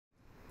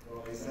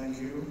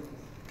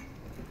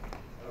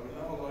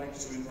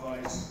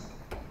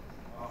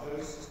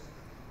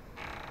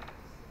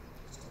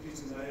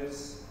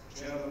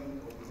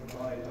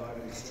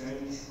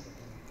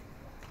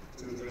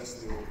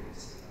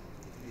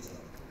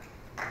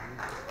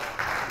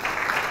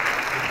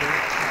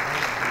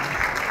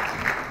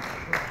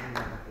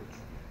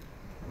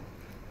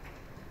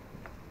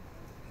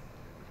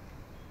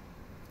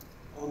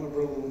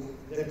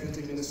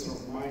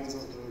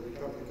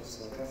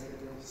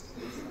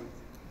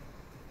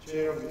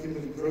chair of the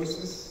Kimberley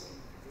process,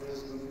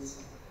 president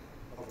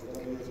of the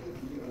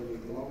WFDB early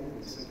economic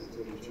and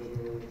secretary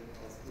general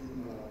of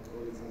INMA,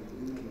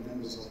 and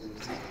members of the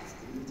executive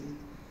committee.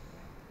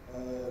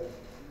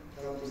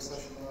 Dr.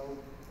 Sachinal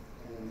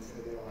and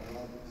Federa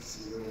Ahmad,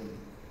 CEO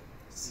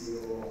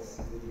of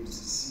the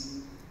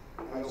UCC.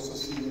 I also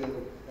see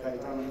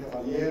Gaetano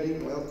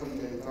Cavalieri. Welcome,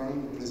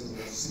 Gaetano, president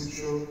of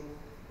SIPSHO.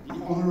 The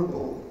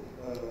honorable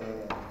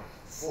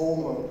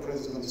former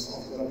presidents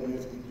of the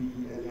WFDB,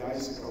 Eli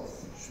Isakov,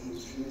 Shu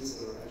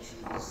Schnitzer,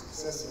 actually the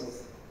successor of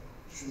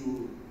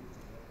Shu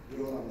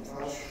Yoram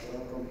Fash,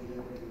 welcome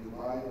here in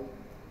Dubai.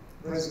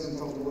 President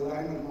of the World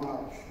Diamond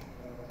March,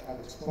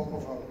 Alex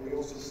Popov. We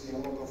also see a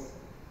lot of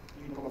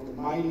people of the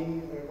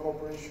mining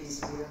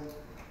corporations here.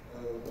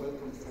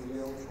 Welcome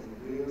Feriel from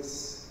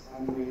Meeus,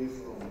 Andre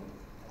from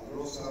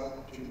Alrosa,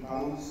 Jim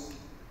Pounds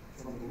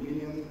from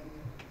Dominion,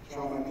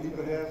 Jean-Marc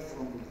Lieberherr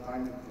from the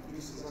Diamond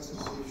Producers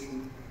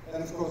Association,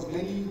 and of course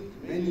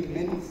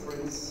many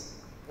friends,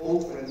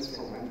 old friends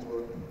from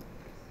Antwerp,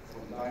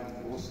 from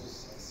Diamond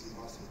Horses. I see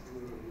Marcel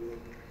Kruger here,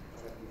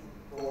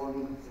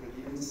 Born,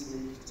 Freddy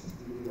Inslicht,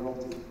 Louis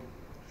Rotti,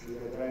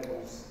 Julia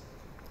Drijbos.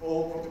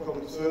 All protocol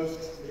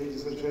observed,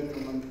 ladies and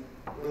gentlemen,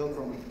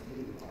 welcome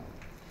in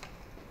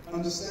Dubai.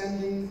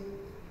 Understanding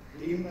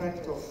the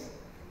impact of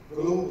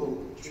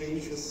global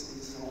changes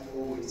is not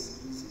always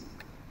easy,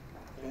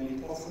 and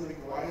it often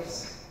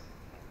requires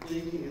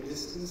taking a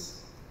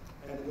distance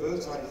and a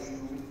bird's eye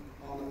view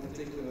on a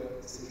particular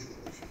situation.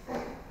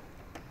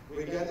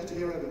 We're gathered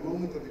here at the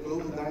moment that the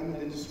global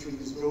diamond industry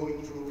is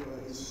going through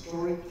a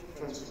historic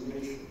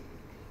transformation.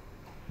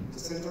 The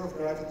center of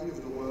gravity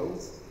of the world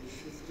is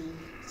shifting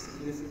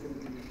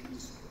significantly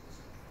eastwards,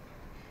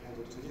 and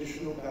the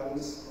traditional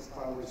balance of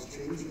power is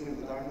changing, and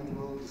the diamond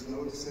world is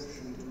no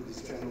exception to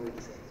this general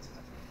trend.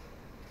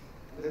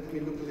 Let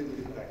me look a little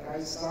bit back. I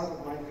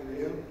started my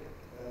career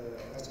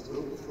as a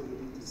broker for the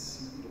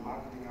BTC, the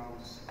marketing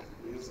house,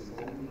 years in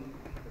London,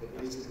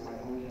 based in my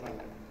hometown,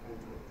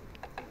 Antwerp,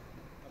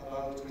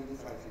 about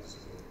 25 years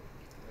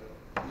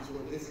ago. These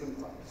were different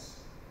times.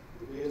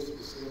 The Meeus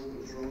was still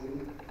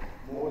controlling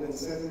more than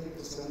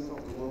 70%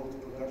 of the world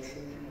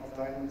production of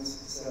diamonds,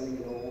 selling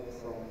it all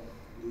from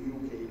the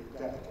UK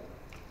capital.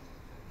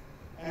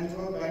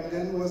 Antwerp back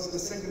then was the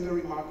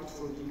secondary market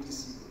for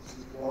DTC goods.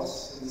 It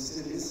was, and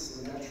still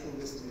is, the natural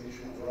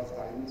destination of rough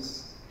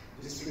diamonds,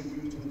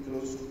 distributing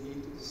close to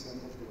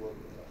 80% of the world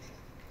production.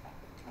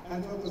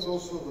 Antwerp was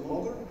also the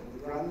mother, the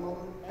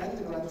grandmother, and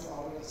the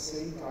grandfather at the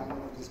same time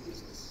of this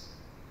business.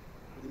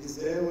 It is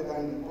there where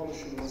diamond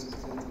polishing was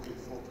invented in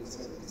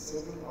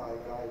 1477 by a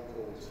guy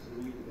called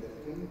Louis de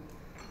Berken.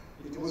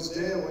 It was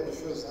there where the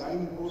first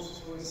diamond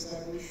horses were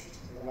established,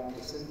 around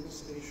the central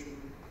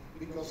station,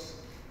 because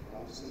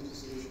around the central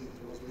station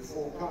it was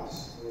before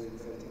cars were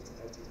invented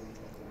at the end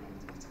of the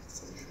 19th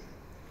century.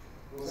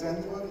 It was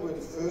Antwerp where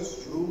the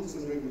first rules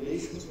and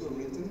regulations were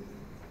written,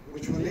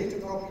 which were later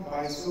copied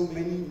by so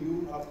many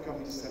new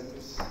upcoming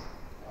centers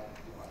like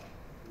Dubai.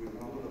 We were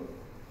not alone,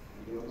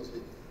 many others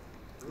did.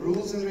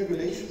 Rules and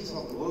regulations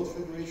of the World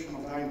Federation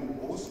of Diamond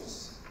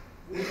Horses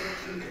will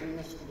actually bring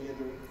us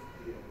together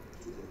here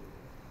today.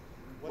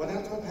 What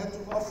Antwerp had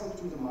to offer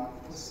to the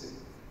market was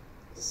simple: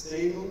 a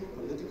stable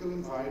political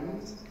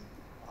environment,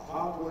 a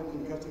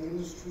hard-working cutting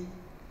industry,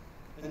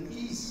 an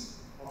ease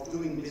of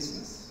doing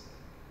business,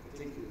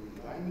 particularly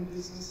the diamond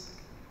business,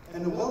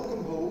 and a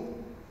welcome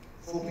home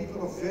for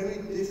people of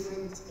very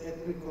different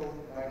ethnical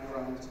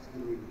background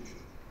and religion.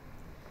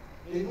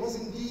 It was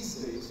in these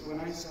days when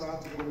I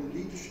started in the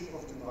leadership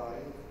of Dubai,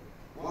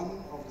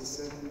 one of the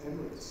 7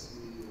 Emirates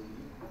in the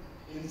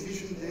UAE,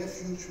 envisioned their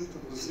future to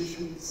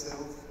position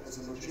itself as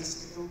a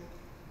logistical,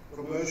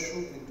 commercial,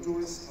 and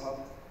tourist hub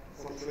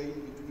for trade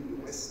between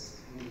the West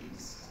and the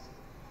East.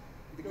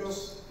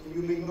 Because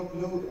you may not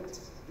know that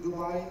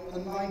Dubai,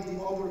 unlike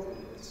the other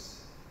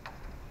Emirates,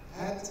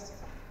 had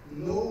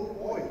no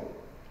oil,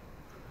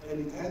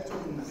 and it had to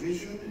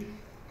envision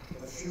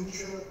a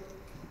future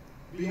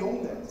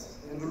beyond that.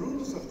 And the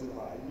rulers of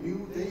Dubai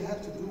knew they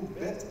had to do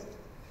better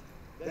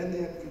than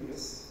their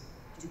peers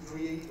to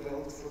create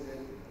wealth for their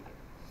people.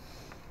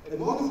 And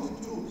one of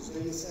the tools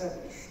they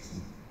established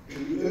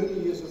in the early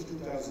years of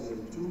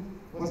 2002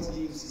 was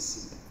the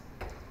UCC,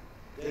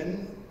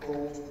 then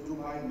called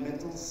Dubai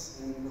Metals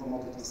and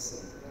Commodities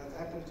Center.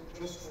 That happened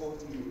just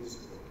 14 years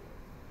ago.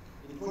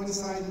 It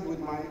coincided with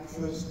my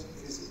first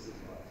visit to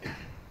Dubai.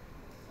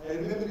 I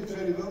remember it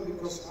very well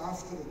because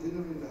after a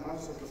dinner in the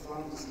house of the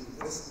Founders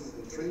Investment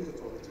and Trade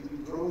Authority, we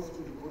drove to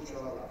the Burj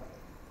Al Arab.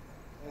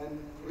 And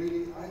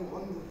really, I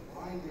wondered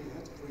why they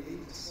had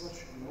created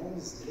such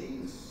enormous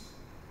lanes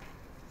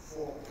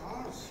for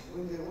cars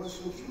when there were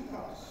so few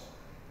cars.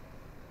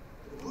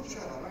 The Burj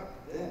Al Arab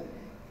then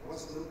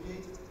was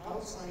located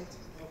outside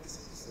of the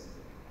city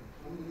center.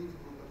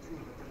 Unbelievable but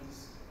true, that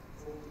is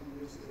 14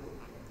 years ago.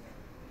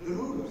 The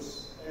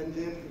rulers and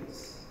their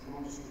peers,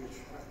 amongst which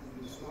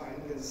Ahmed bin Suhail,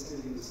 then still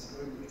in his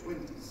early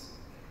 20s,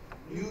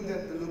 knew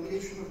that the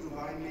location of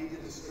Dubai made it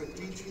a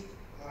strategic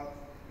hub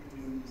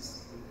between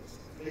East and West,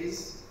 a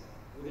place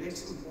with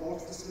excellent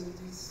port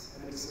facilities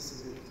and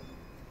accessibility.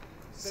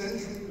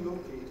 Centrally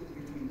located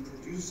between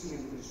producing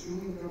and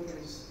consuming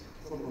countries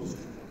for most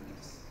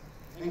countries.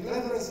 And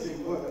clever as they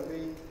were,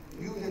 they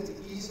knew that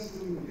the ease of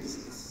doing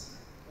business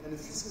and a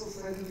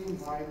fiscal-friendly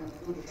environment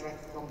could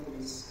attract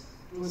companies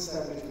to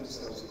establish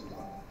themselves in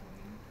Dubai.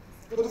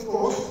 But of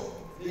course,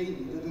 they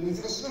needed an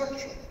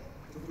infrastructure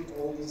to put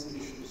all these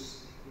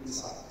issues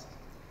inside.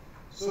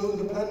 So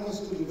the plan was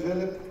to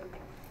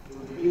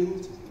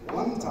build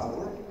one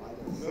tower, like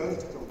a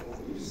vertical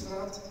over each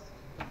strat,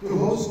 to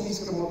host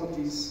these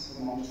commodities,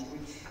 amongst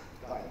which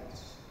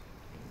diamonds.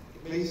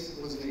 The place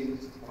was named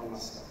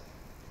Almas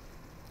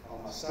Tower.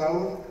 Almas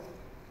Tower,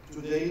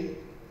 today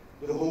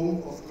the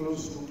home of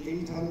close to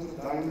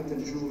 800 diamond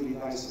and jewelry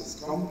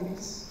licensed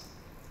companies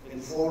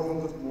and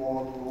 400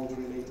 more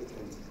gold-related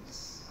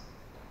entities.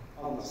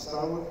 Almas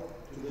Tower,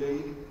 today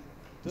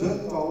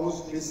the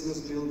tallest business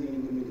building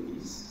in the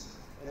Middle East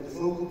and the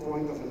focal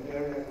point of an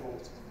area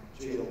called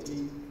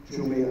JLT,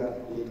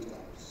 Jumeirah Lake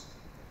Towers.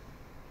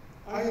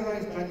 I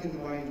arrived back in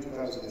Dubai in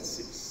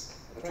 2006.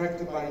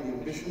 Attracted by the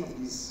ambition of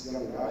these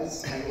young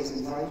guys, I was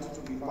invited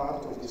to be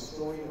part of the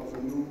story of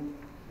a new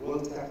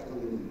world capital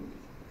in India.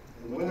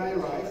 And when I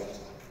arrived,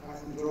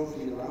 Ahmed drove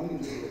me around in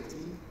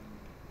JLT,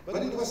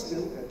 but it was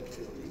still at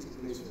JLT, the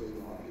place where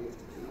you are here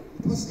today,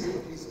 it was still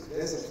a piece of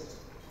desert.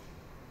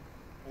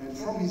 And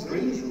from his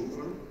Range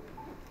Rover,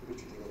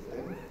 which he drove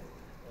then,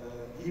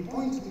 he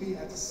pointed me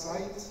at a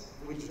site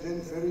which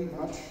then very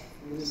much,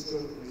 Minister,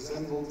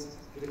 resembled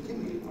the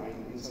Kimberley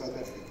mine in South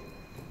Africa.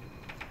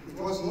 It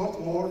was not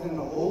more than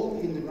a hole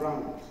in the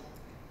ground,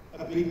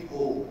 a big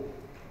hole.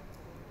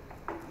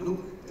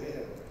 Look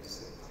there, he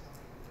said.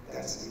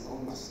 That's the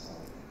Almas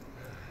Tower.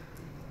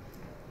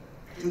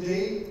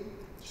 Today,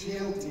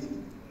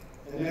 GLT,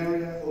 an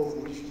area over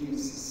which the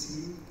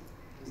MCC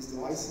is the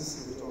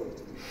licensing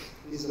authority,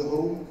 is the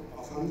home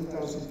of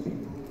 100,000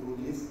 people who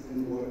live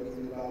and work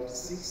in about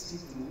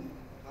 62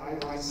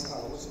 high-rise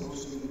towers,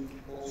 hosting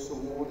also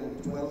more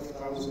than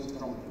 12,000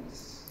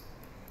 companies.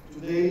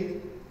 Today,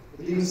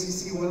 the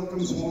MCC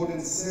welcomes more than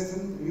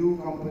 7 new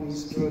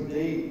companies per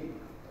day.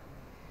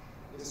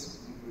 Yes,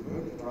 you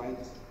heard it right,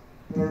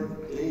 per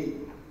day.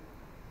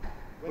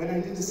 When I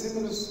did a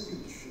similar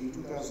speech in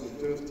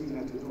 2013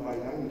 at the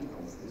Dubai Diamond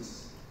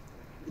Conference,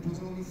 it was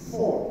only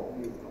 4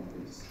 new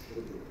companies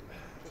per day.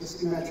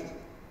 Just imagine.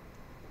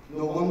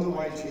 No wonder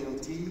why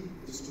GLT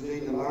is today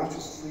the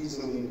largest free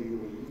zone in the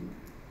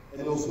UAE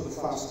and also the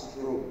fastest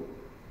growing.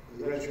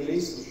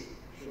 Congratulations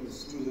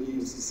to the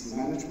DMCC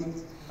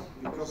management,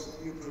 because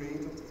you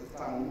created a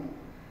town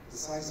the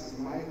size of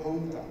my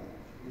hometown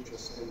in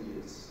just 10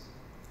 years.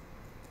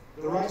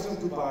 The rise of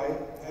Dubai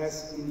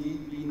has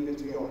indeed been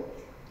meteoric,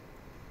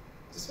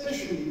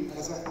 especially,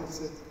 as Ahmed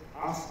said,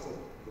 after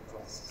the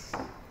crisis.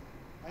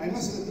 I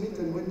must admit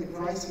that when the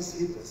crisis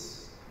hit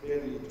us,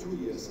 barely 2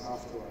 years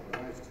after I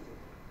arrived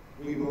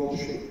here, we were all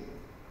shaken.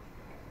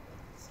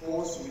 Of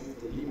course,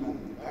 with the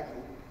Lehman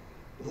debacle,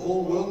 the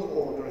whole world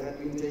order had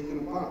been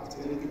taken apart,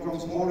 and it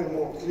becomes more and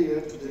more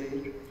clear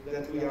today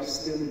that we are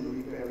still in the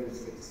repairing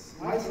phase.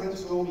 My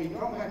friends told me,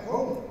 come back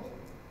home.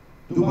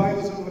 Dubai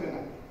was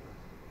overnight.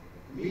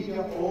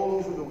 Media all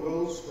over the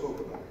world spoke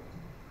about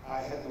it.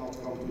 I had not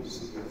come to the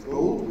City of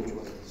Gold, which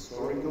was the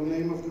historical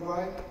name of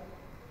Dubai.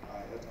 I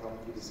had come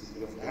to the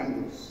City of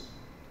Gambles.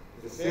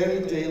 The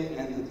fairy tale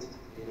ended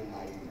in a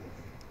nightmare.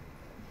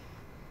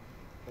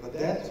 But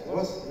that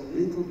was a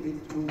little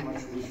bit too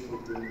much wishful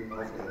thinking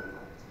of their part.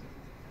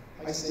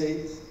 I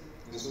stayed,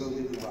 and so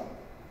did Dubai.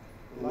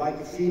 And like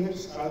a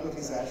phoenix out of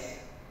his ash,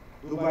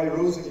 Dubai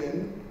rose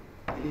again,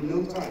 and in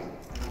no time.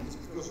 It's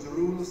because the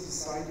rulers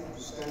decided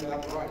to stand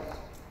upright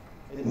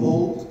and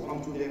hold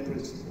onto their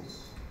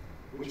principles,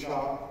 which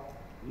are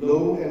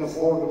low and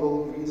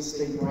affordable real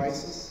estate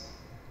prices,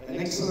 an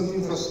excellent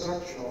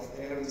infrastructure of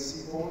air and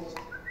seaport,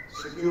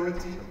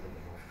 security,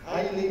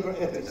 high labor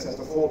ethics at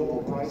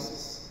affordable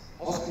prices,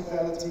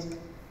 hospitality,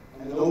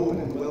 and an open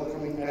and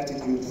welcoming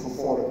attitude for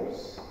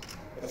foreigners.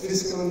 A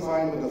fiscal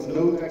environment of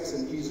no tax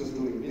and ease of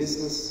doing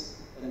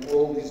business, and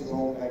all this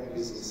brought back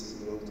business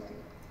in no time.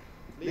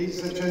 Ladies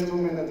and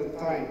gentlemen, at the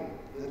time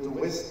that the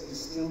West is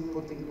still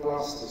putting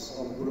plasters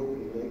on a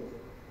broken leg,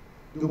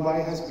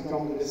 Dubai has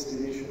become the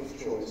destination of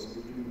choice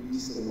between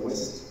East and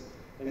West,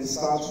 and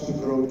starts to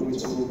grow to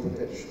its full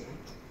potential.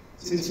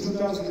 Since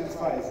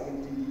 2005,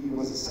 when TDE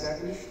was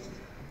established,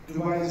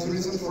 Dubai has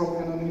risen from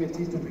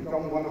anonymity to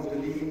become one of the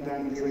leading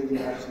diamond trading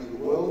hubs in the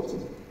world,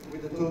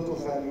 with a total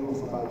value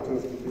of about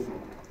 30 billion.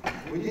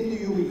 Within the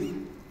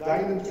UAE,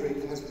 diamond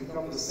trade has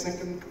become the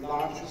second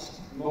largest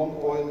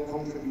non-oil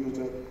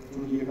contributor to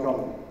the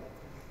economy.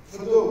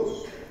 For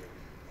those,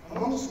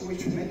 amongst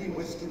which many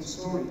Western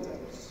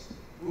storytellers,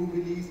 who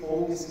believe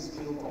all this is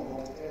built on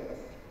hot air,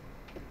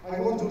 I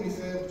want to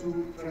refer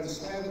to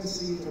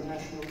Transparency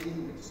International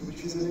Index,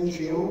 which is an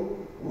NGO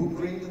who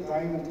graded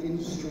diamond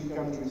industry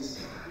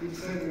countries in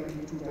February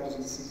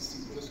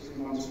 2016, just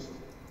 3 months ago.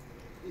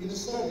 In a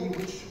study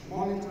which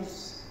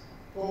monitors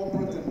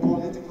corporate and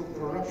political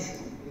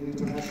corruption in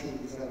international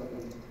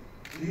development,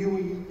 the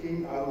UAE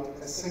came out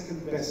as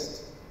second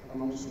best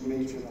amongst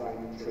major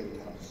diamond trade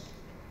hubs.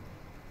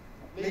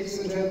 Ladies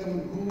and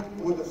gentlemen,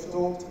 who would have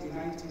thought in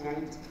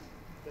 1990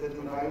 that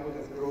Dubai would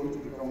have grown to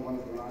become one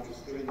of the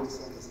largest trading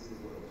centers in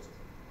the world?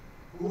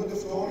 Who would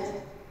have thought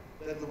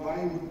that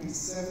Dubai would be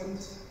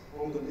 7th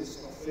on the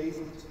list of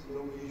favored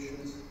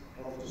locations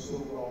of the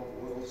so-called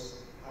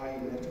world's high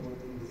net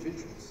worth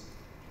individuals,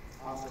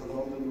 after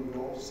London, New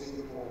York,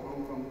 Singapore,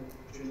 Hong Kong,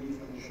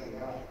 Geneva, and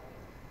Shanghai?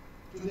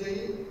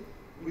 Today,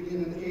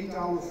 within an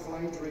 8-hour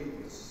flight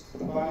radius,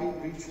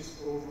 Dubai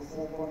reaches over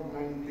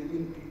 4.9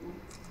 billion people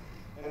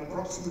and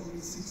approximately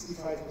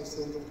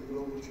 65% of the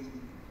global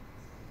GDP.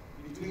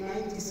 Between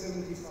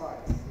 1975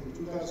 and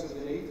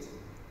 2008,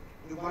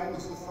 Dubai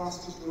was the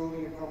fastest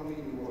growing economy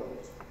in the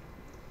world.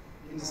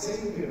 In the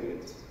same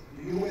period,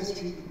 the US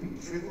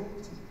GDP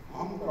tripled,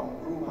 Hong Kong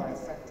grew by a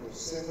factor of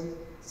 7,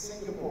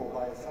 Singapore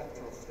by a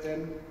factor of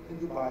 10, and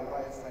Dubai by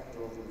a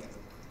factor of 11.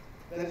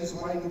 That is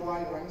why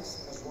Dubai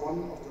ranks as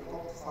one of the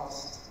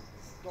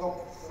top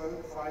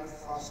 5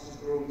 fastest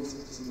growing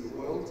cities in the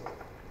world,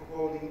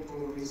 according to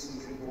a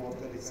recent report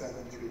that it's at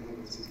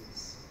 300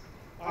 cities.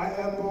 Our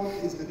airport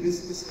is the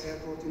busiest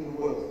airport in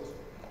the world,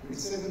 with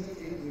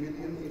 78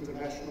 million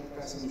international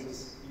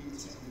passengers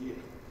each year.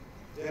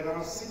 There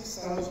are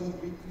 6,000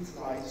 weekly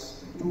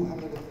flights to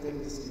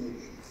 210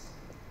 destinations.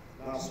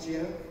 Last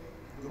year,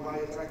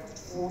 Dubai attracted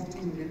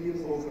 14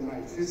 million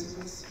overnight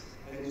visitors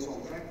and is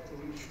on track to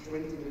reach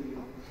 20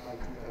 million by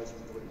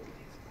 2020.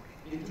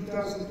 In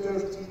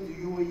 2013, the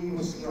UAE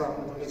was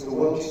crowned as the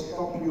world's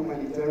top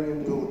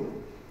humanitarian donor,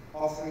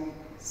 offering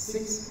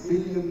 $6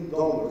 billion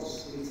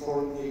in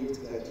foreign aid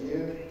that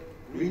year,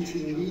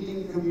 reaching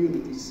leading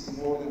communities in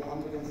more than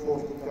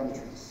 140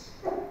 countries.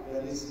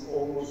 That is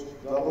almost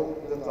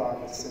double the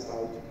target set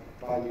out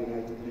by the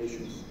United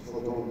Nations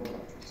for donor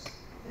countries.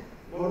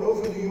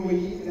 Moreover, the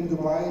UAE and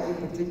Dubai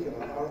in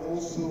particular are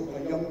also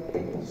a young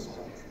people's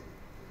country.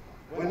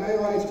 When I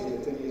arrived here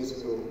 10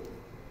 years ago,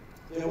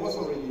 there was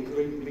already a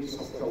great mix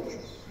of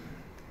cultures.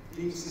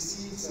 The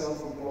UCC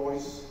itself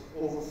employs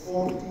over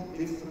 40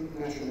 different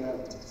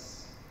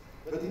nationalities.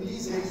 But in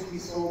these days, we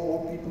saw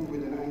more people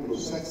with an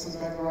Anglo-Saxon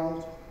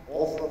background,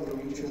 all from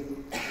the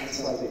region and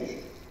South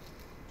Asia.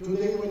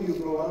 Today, when you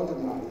go out at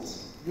night,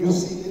 you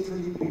see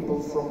literally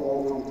people from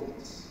all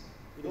continents.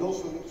 It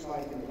also looks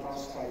like in the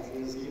past 5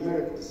 years, the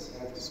Americans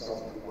have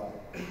discovered Dubai.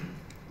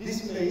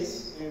 This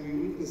place, and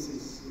we witness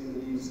this in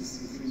the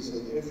UCC free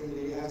zone every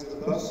day, has the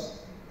buzz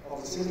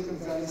of the Silicon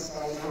Valley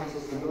style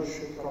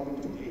entrepreneurship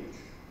coming to age.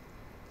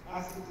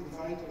 Ahmed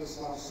invited us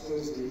last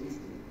Thursday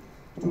evening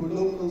to a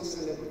local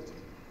celebrity,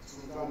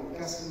 Sultan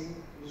Al-Qasimi,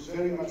 who is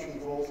very much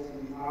involved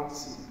in the art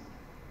scene.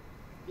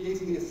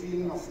 Gave me a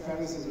feeling of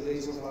Paris in the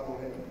days of La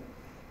Bohème.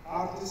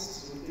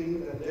 Artists who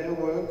think that their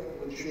work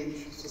will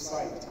change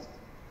society.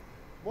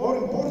 More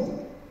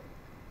importantly,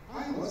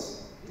 I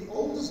was the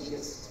oldest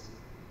guest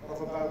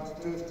of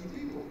about 30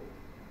 people.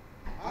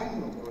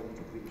 I'm not going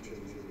to bring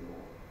change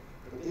anymore,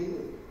 but they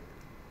will.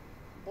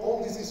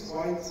 All this is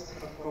quite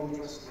a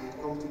contrast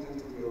with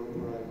continental Europe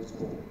where I was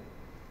born,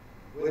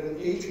 where an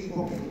aging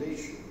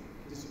population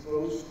is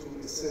opposed to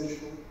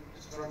essential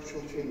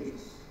structural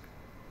changes,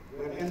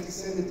 where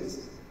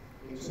anti-Semitism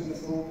and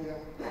xenophobia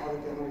are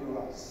again on the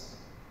rise,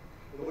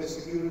 and where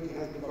security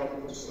has become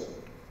a concern,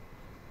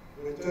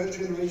 where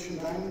third-generation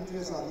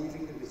diamanteers are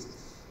leaving the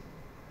business,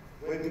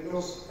 where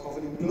because of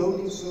an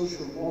imploding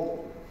social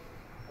model,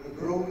 a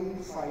growing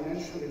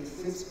financial and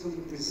fiscal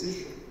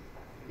inquisition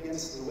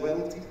against the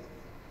wealthy,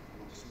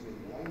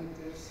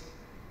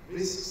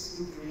 risks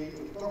to create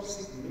a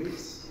toxic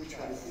mix which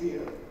I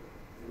fear,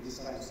 and this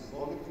time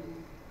symbolically,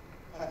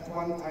 at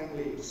one time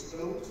may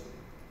explode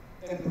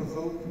and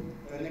provoke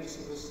an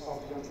exodus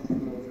of the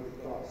entrepreneurial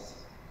class.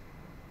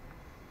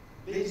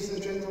 Ladies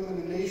and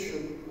gentlemen, a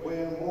nation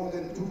where more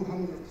than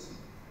 200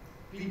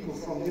 people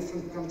from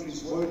different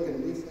countries work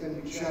and live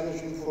can be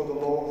challenging for the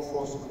law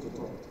enforcement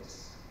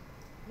authorities.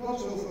 Not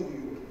so for the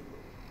UAE,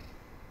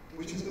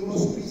 which is the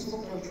most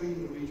peaceful country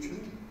in the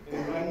region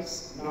and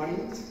ranks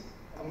 9th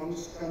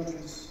amongst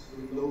countries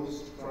with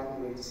lowest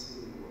crime rates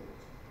in the world.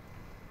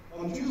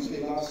 On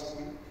Tuesday last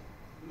week,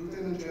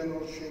 Lieutenant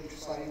General Sheikh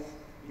Saif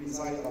bin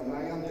Zayed Al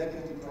Nahyan,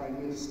 Deputy Prime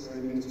Minister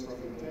and Minister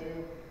of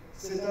Interior,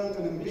 set out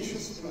an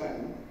ambitious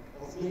plan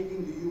of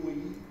making the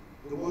UAE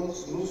the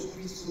world's most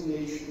peaceful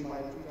nation by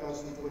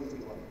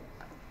 2021.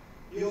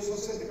 He also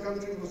said the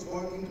country was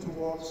working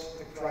towards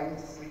a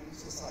crime-free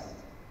society.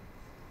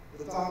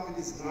 The target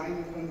is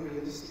neither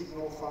unrealistic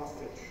nor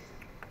far-fetched.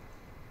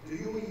 The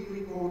UAE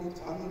recorded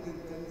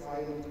 110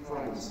 violent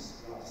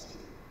crimes last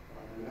year.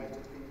 The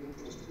United Kingdom,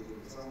 just to give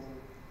an example,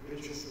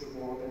 registered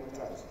more than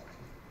 1,000.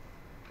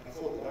 And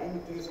for the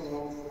diamanteers on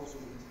law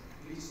enforcement,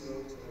 please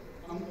note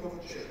that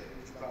uncovered check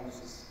which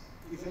bounces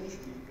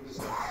eventually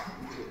results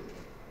in jail.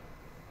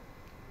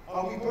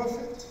 Are we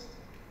perfect?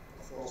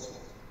 Of course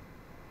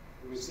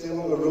not. We're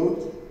still on a road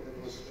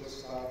that was just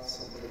started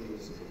some 10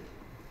 years ago.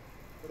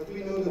 But we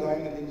know the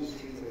diamond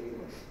industry very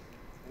well.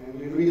 And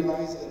we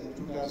realize that in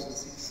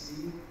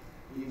 2016,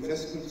 the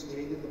investments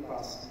made in the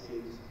past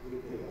decade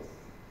will pay off.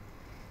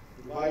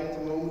 Dubai at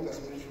the moment, as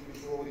mentioned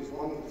before, is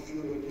one of the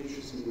few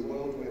locations in the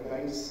world where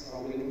banks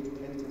are willing to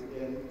enter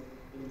again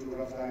into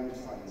rough diamond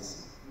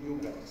financing. New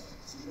banks.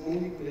 It's the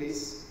only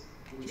place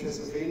which has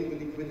available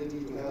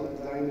liquidity to help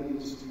the diamond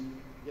industry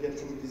get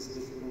through this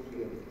difficult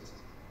period.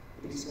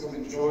 Please come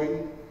and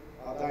join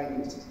our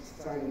diamond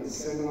finance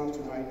seminar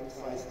tonight at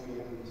 5 p.m.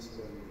 in this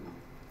building.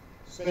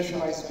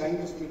 Specialized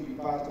bankers will be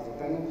part of a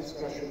panel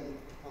discussion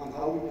on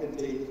how we can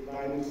take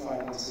diamond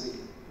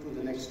financing to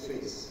the next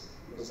phase,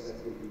 because that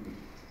will be needed.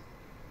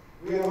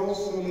 We are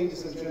also,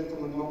 ladies and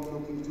gentlemen, not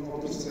looking to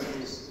other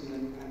centers in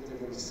an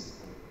antagonistic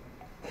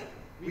way.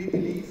 We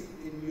believe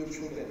in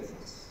mutual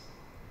benefits,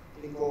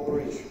 in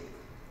cooperation,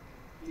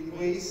 in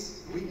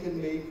ways we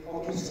can make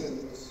other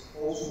centers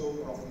also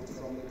profit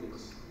from the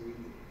things we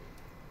do.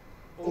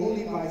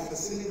 Only by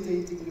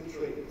facilitating the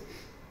trade,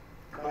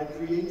 by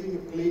creating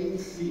a playing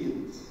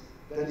field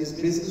that is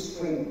business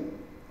friendly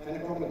and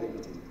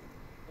accommodating,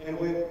 and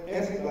where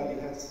everybody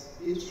has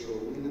its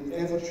role in an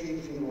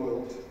ever-changing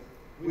world,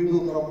 we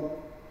will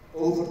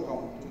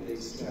overcome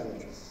today's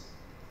challenges.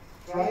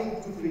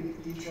 Trying to pick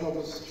each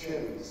other's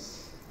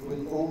cherries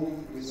will only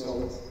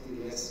result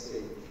in less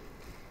cake.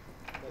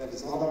 That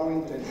is not our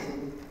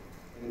intention,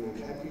 and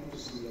I'm happy to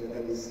see that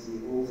that is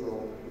the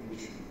overall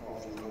ambition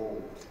of you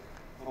all.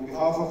 On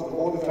behalf of the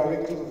Board of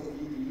Directors of the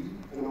EDE,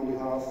 and on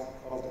behalf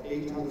of the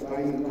 800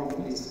 diamond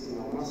companies in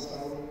our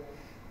Nassau,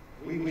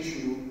 we wish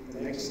you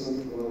an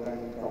excellent World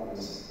Diamond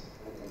Congress.